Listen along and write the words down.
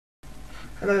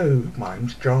Hello, my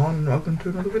name's John and welcome to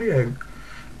another video.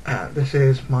 This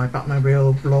is my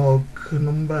Batmobile vlog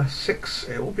number 6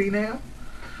 it will be now.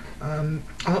 I've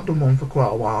not done one for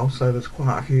quite a while, so there's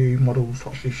quite a few models to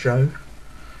actually show.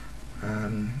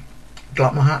 Do you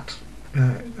like my hat?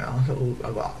 I got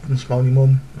it from Smiley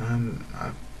Mum.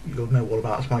 You'll know all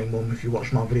about Smiley Mum if you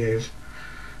watch my videos.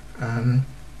 Yeah,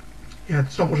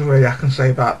 there's not much really I can say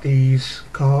about these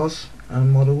cars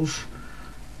and models,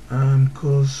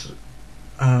 because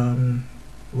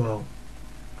well,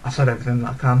 I said everything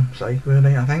that I can say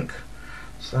really, I think.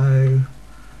 So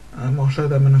I'll show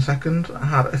them in a second. I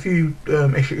had a few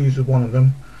issues with one of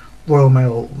them. Royal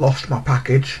Mail lost my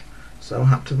package, so I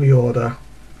had to reorder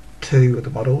 2 of the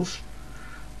models,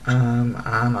 and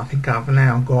I think I've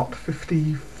now got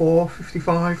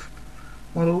 55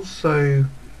 models, so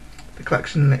the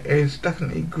collection is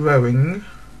definitely growing.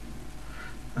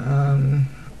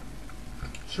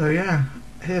 So yeah,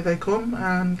 here they come,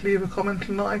 and leave a comment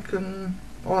and like and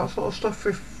all that sort of stuff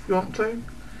if you want to.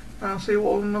 I'll see you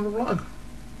all in another vlog.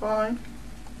 Bye.